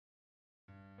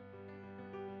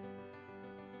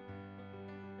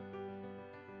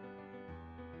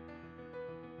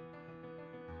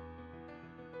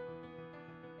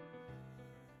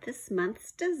This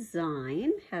month's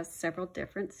design has several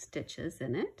different stitches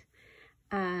in it.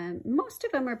 Most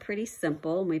of them are pretty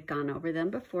simple, and we've gone over them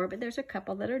before, but there's a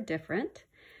couple that are different.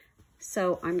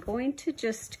 So I'm going to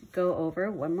just go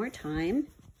over one more time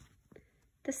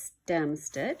the stem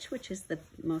stitch, which is the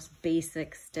most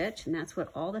basic stitch, and that's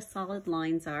what all the solid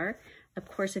lines are. Of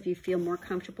course, if you feel more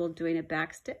comfortable doing a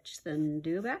back stitch, then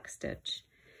do a back stitch.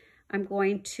 I'm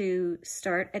going to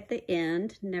start at the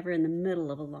end, never in the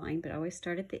middle of a line, but always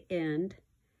start at the end.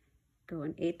 Go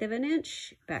 1/8 of an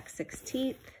inch, back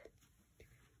 1/16,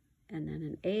 and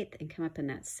then 1/8, and come up in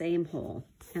that same hole.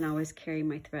 And always carry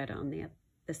my thread on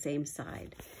the same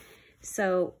side.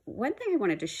 So one thing I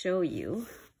wanted to show you,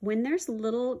 when there's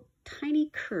little tiny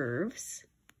curves,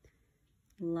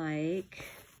 like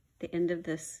the end of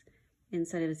this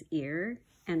inside of his ear,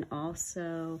 and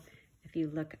also if you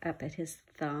look up at his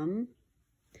thumb,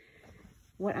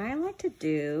 what I like to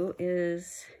do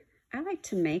is I like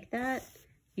to make that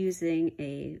using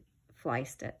a fly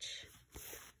stitch.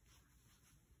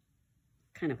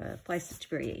 Kind of a fly stitch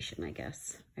variation, I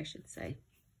guess I should say.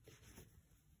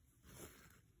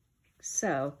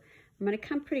 So I'm going to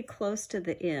come pretty close to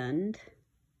the end,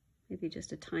 maybe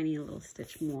just a tiny little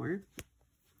stitch more.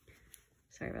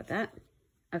 Sorry about that.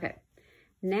 Okay,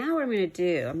 now what I'm going to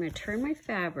do, I'm going to turn my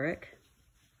fabric,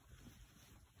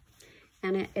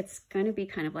 and it's going to be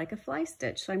kind of like a fly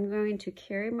stitch. So I'm going to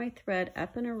carry my thread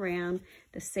up and around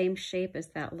the same shape as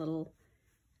that little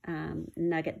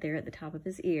nugget there at the top of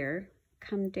his ear,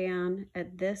 come down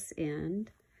at this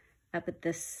end, up at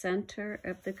the center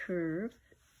of the curve,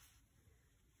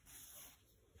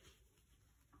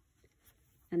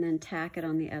 and then tack it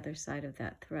on the other side of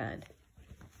that thread.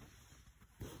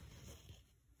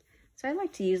 So I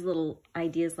like to use little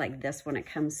ideas like this when it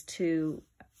comes to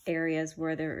areas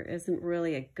where there isn't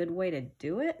really a good way to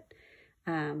do it.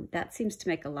 That seems to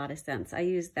make a lot of sense. I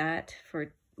use that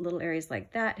for little areas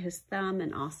like that, his thumb,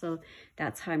 and also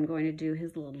that's how I'm going to do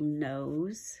his little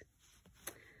nose.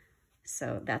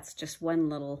 So that's just one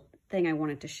little thing I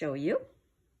wanted to show you.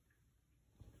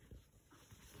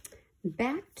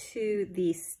 Back to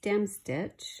the stem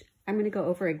stitch, I'm going to go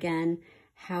over again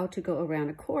how to go around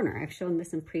a corner. I've shown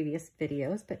this in previous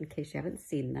videos, but in case you haven't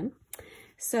seen them.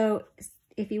 So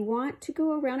if you want to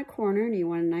go around a corner and you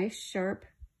want a nice sharp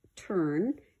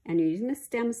turn and you're using a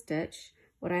stem stitch,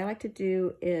 what I like to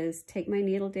do is take my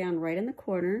needle down right in the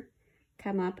corner,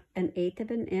 come up 1/8 of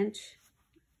an inch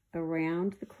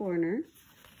around the corner,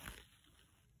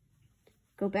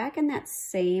 go back in that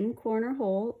same corner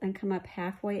hole and come up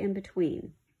halfway in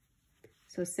between.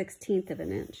 So 1/16 of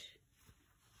an inch.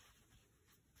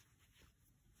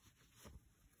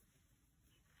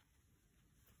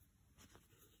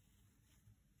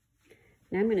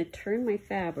 Now I'm going to turn my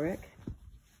fabric,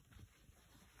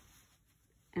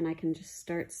 and I can just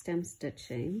start stem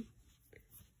stitching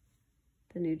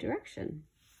the new direction.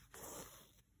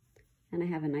 And I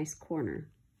have a nice corner.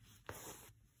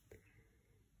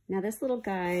 Now this little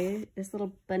guy, this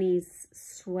little bunny's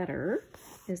sweater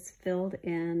is filled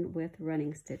in with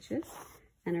running stitches.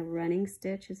 And a running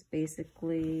stitch is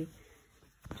basically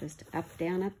just up,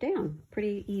 down,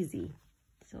 pretty easy.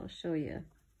 So I'll show you.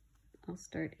 I'll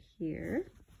start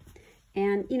here.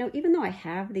 And, you know, even though I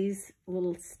have these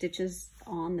little stitches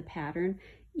on the pattern,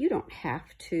 you don't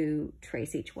have to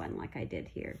trace each one like I did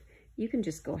here. You can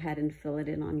just go ahead and fill it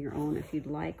in on your own if you'd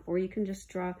like, or you can just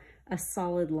draw a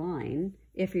solid line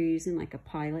if you're using like a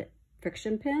Pilot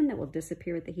friction pen that will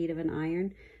disappear with the heat of an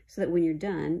iron, so that when you're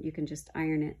done, you can just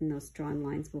iron it and those drawn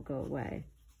lines will go away.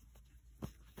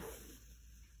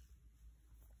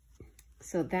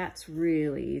 So that's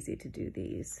really easy to do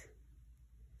these.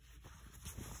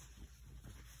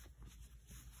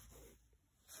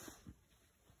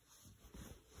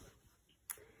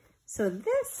 So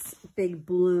this big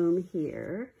bloom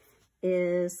here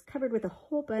is covered with a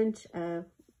whole bunch of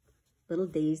little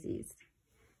daisies,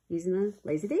 using a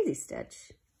lazy daisy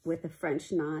stitch with a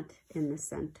French knot in the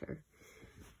center.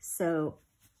 So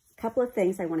a couple of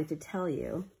things I wanted to tell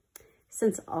you.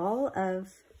 Since all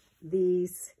of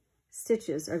these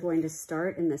stitches are going to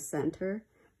start in the center,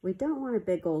 we don't want a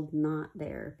big old knot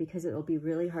there because it will be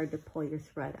really hard to pull your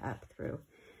thread up through.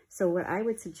 So what I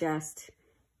would suggest,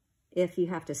 if you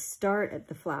have to start at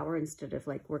the flower instead of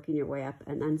like working your way up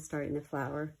and then starting the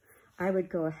flower, I would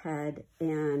go ahead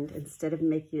and instead of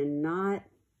making a knot,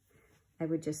 I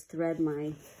would just thread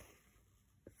my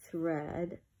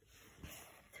thread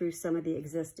through some of the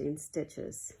existing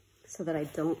stitches so that I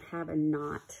don't have a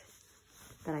knot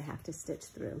that I have to stitch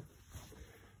through.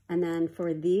 And then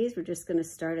for these, we're just going to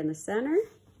start in the center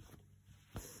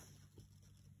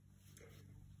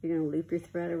You're going to loop your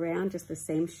thread around just the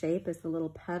same shape as the little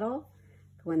petal.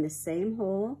 Go in the same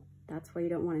hole. That's why you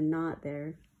don't want a knot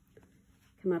there.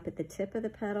 Come up at the tip of the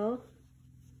petal,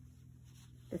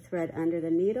 the thread under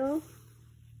the needle.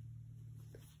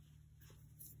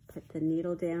 Put the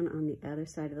needle down on the other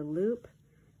side of the loop.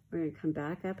 We're going to come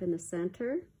back up in the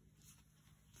center.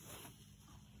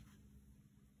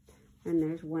 And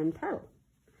there's one petal.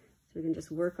 So we can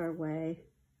just work our way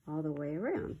all the way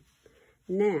around.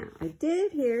 Now, I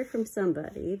did hear from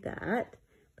somebody that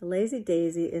the Lazy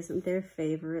Daisy isn't their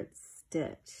favorite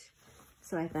stitch.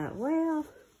 So I thought, well,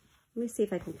 let me see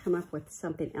if I can come up with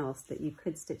something else that you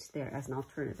could stitch there as an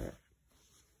alternative.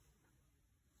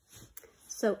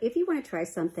 So if you want to try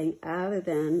something other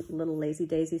than little Lazy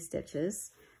Daisy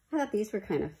stitches, I thought these were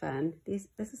kind of fun. This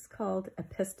is called a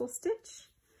pistil stitch,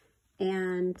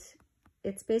 and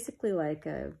it's basically like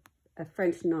a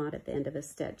French knot at the end of a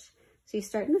stitch. So you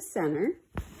start in the center.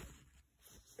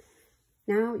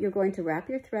 Now you're going to wrap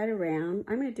your thread around.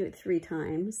 I'm going to do it 3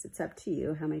 times. It's up to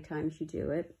you how many times you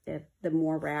do it. The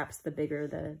more wraps, the bigger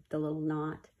the little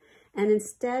knot. And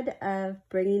instead of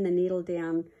bringing the needle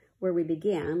down where we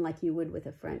began, like you would with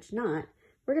a French knot,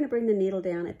 we're going to bring the needle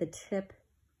down at the tip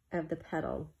of the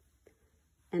petal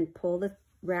and pull the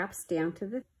wraps down to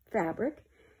the fabric.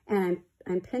 And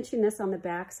I'm pinching this on the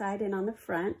back side and on the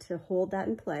front to hold that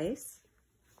in place.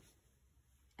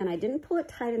 And I didn't pull it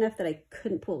tight enough that I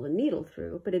couldn't pull the needle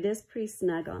through, but it is pretty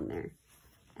snug on there.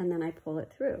 And then I pull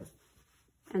it through.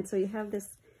 And so you have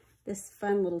this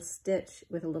fun little stitch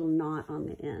with a little knot on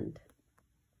the end.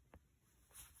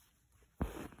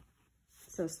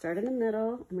 So start in the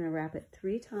middle. I'm going to wrap it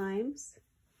 3 times.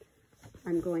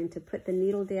 I'm going to put the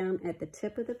needle down at the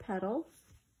tip of the petal,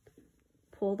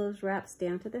 pull those wraps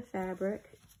down to the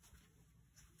fabric,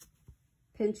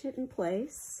 pinch it in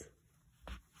place,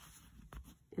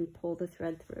 and pull the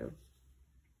thread through.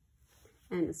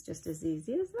 And it's just as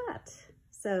easy as that.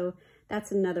 So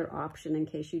that's another option in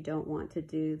case you don't want to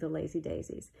do the Lazy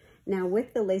Daisies. Now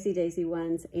with the Lazy Daisy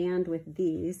ones and with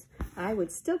these, I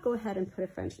would still go ahead and put a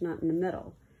French knot in the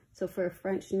middle. So for a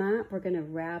French knot, we're going to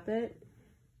wrap it.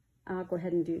 I'll go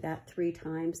ahead and do that 3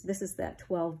 times. This is that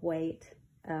 12 weight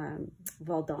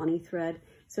Valdani thread.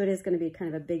 So it is going to be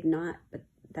kind of a big knot, but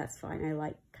that's fine. I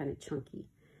like kind of chunky.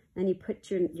 Then you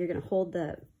you're going to hold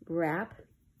the wrap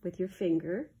with your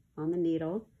finger on the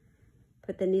needle.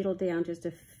 Put the needle down just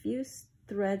a few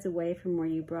threads away from where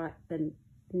you brought the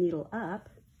needle up.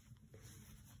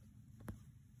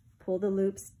 Pull the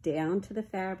loops down to the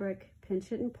fabric,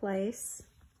 pinch it in place,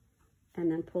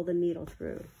 and then pull the needle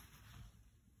through.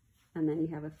 And then you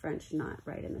have a French knot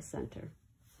right in the center.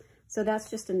 So that's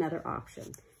just another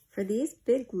option. For these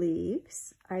big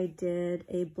leaves, I did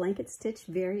a blanket stitch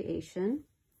variation.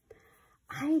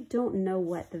 I don't know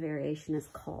what the variation is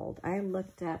called. I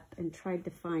looked up and tried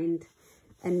to find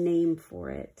a name for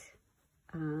it.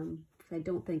 I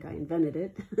don't think I invented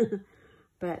it,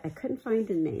 but I couldn't find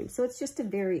a name. So it's just a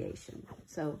variation.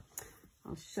 So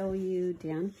I'll show you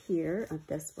down here on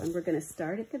this one. We're going to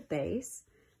start at the base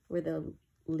where the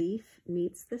leaf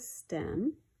meets the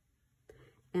stem.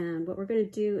 And what we're going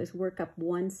to do is work up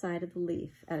one side of the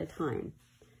leaf at a time.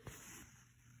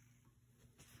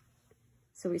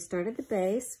 So we start at the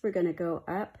base. We're going to go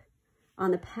up. On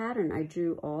the pattern, I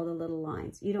drew all the little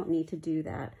lines. You don't need to do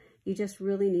that. You just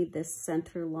really need this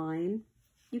center line.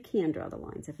 You can draw the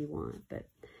lines if you want, but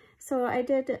so I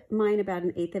did mine about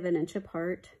 1/8 of an inch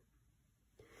apart.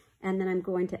 And then I'm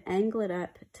going to angle it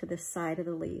up to the side of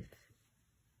the leaf.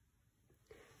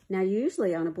 Now,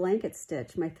 usually on a blanket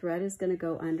stitch, my thread is going to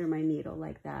go under my needle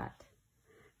like that.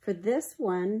 For this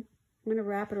one, I'm going to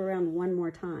wrap it around one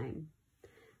more time.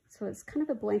 So it's kind of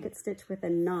a blanket stitch with a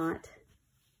knot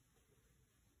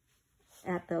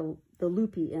at the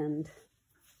loopy end.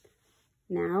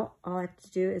 Now, all I have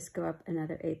to do is go up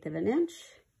another 1/8 of an inch.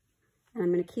 And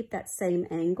I'm going to keep that same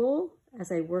angle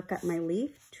as I work up my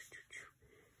leaf.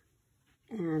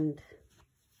 And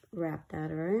wrap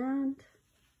that around.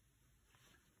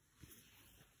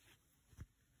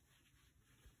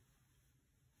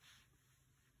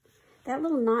 That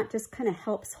little knot just kind of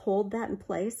helps hold that in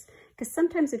place, because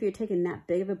sometimes if you're taking that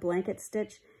big of a blanket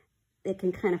stitch, it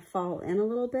can kind of fall in a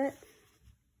little bit.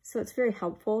 So it's very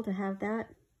helpful to have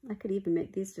that. I could even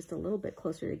make these just a little bit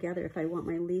closer together if I want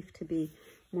my leaf to be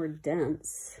more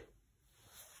dense.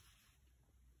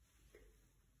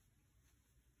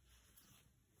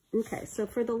 Okay, so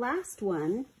for the last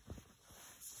one,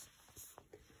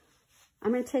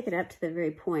 I'm going to take it up to the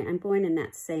very point. I'm going in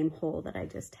that same hole that I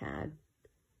just had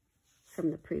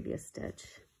from the previous stitch.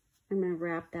 I'm going to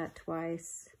wrap that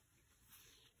twice.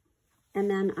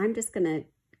 And then I'm just going to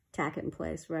tack it in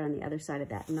place right on the other side of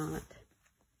that knot.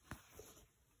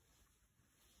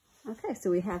 Okay, so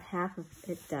we have half of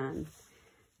it done.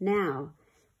 Now,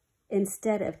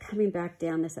 instead of coming back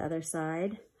down this other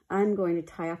side, I'm going to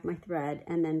tie off my thread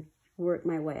and then work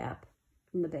my way up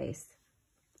from the base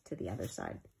to the other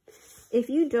side. If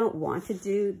you don't want to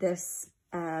do this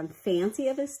fancy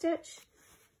of a stitch,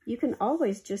 you can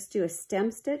always just do a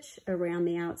stem stitch around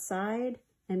the outside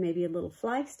and maybe a little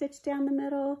flag stitch down the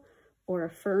middle, or a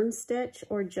fern stitch,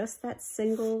 or just that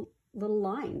single little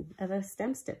line of a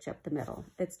stem stitch up the middle.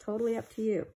 It's totally up to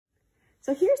you.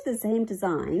 So here's the same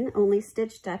design, only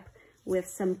stitched up with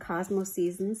some Cosmo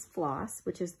Seasons floss,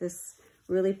 which is this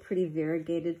really pretty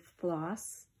variegated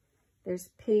floss. There's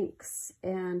pinks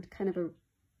and kind of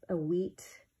a wheat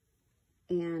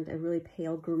and a really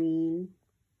pale green.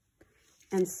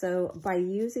 And so by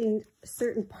using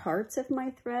certain parts of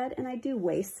my thread, and I do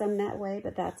waste some that way,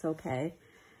 but that's okay.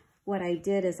 What I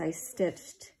did is I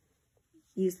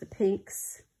used the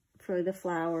pinks for the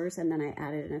flowers, and then I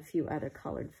added in a few other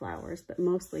colored flowers, but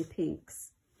mostly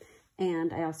pinks.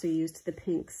 And I also used the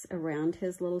pinks around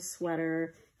his little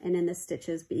sweater and in the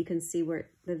stitches, but you can see where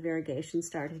the variegation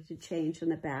started to change in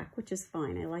the back, which is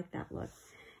fine. I like that look.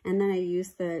 And then I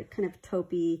used the kind of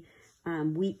taupey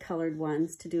wheat colored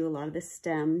ones to do a lot of the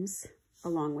stems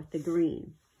along with the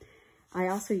green. I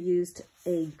also used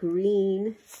a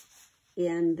green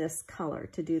in this color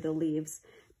to do the leaves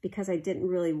because I didn't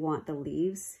really want the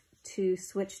leaves to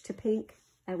switch to pink.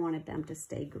 I wanted them to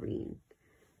stay green.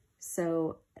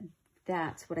 So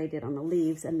that's what I did on the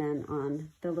leaves. And then on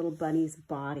the little bunny's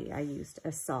body, I used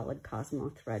a solid Cosmo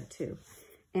thread too.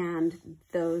 And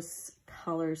those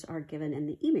colors are given in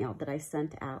the email that I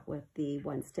sent out with the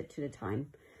One Stitch at a Time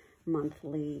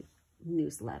monthly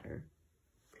newsletter.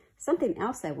 Something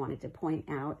else I wanted to point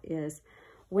out is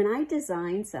when I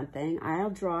design something, I'll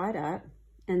draw it up.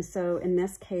 And so in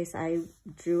this case, I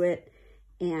drew it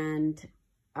and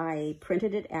I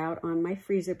printed it out on my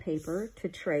freezer paper to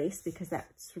trace, because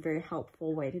that's a very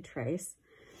helpful way to trace.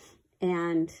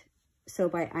 And so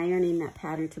by ironing that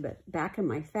pattern to the back of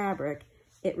my fabric,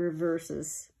 it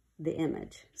reverses the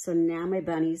image. So now my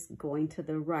bunny's going to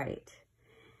the right.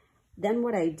 Then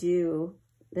what I do,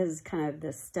 this is kind of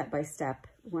the step-by-step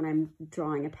when I'm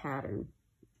drawing a pattern.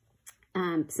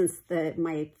 Since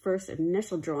my first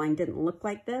initial drawing didn't look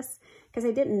like this, because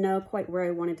I didn't know quite where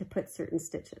I wanted to put certain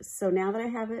stitches. So now that I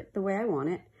have it the way I want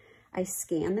it, I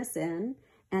scan this in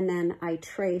and then I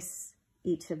trace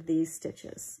each of these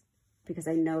stitches because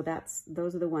I know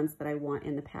those are the ones that I want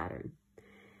in the pattern.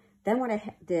 Then what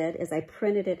I did is I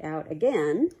printed it out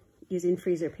again using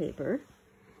freezer paper,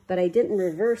 but I didn't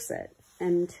reverse it.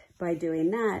 And by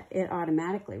doing that, it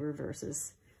automatically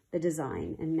reverses the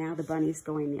design. And now the bunny's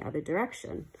going the other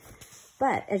direction.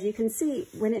 But as you can see,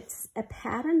 when it's a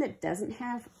pattern that doesn't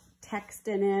have text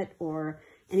in it or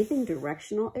anything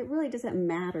directional, it really doesn't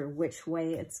matter which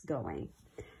way it's going.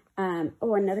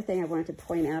 Oh, another thing I wanted to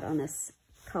point out on this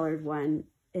colored one,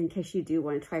 in case you do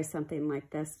want to try something like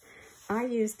this, I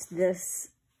used this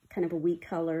kind of a wheat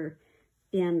color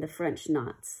in the French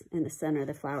knots in the center of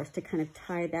the flowers to kind of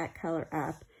tie that color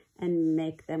up and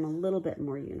make them a little bit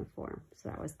more uniform. So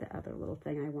that was the other little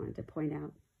thing I wanted to point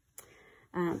out.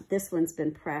 This one's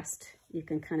been pressed. You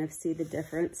can kind of see the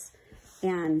difference.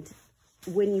 And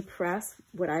when you press,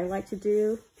 what I like to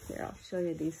do, here, I'll show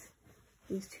you these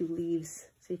two leaves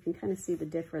so you can kind of see the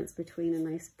difference between a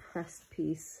nice pressed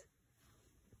piece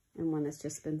and one that's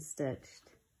just been stitched.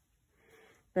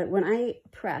 But when I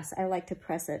press, I like to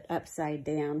press it upside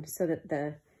down so that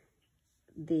the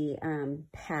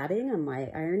padding on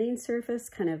my ironing surface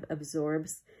kind of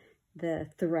absorbs the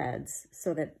threads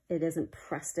so that it isn't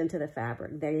pressed into the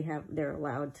fabric. They're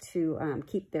allowed to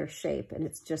keep their shape, and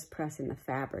it's just pressing the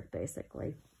fabric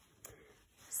basically.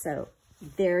 So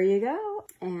there you go.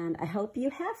 And I hope you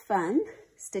have fun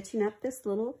stitching up this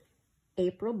little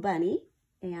April bunny,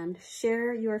 and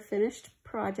share your finished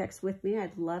projects with me.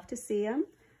 I'd love to see them.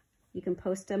 You can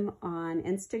post them on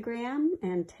Instagram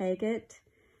and tag it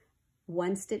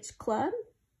One Stitch Club,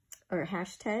 or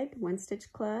hashtag One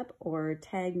Stitch Club, or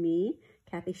tag me,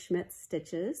 Kathy Schmitz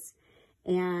Stitches.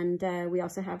 And we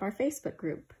also have our Facebook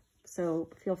group, so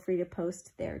feel free to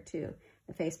post there too.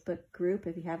 The Facebook group,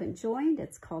 if you haven't joined,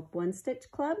 it's called One Stitch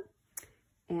Club,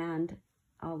 and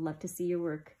I'll love to see your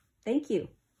work. Thank you.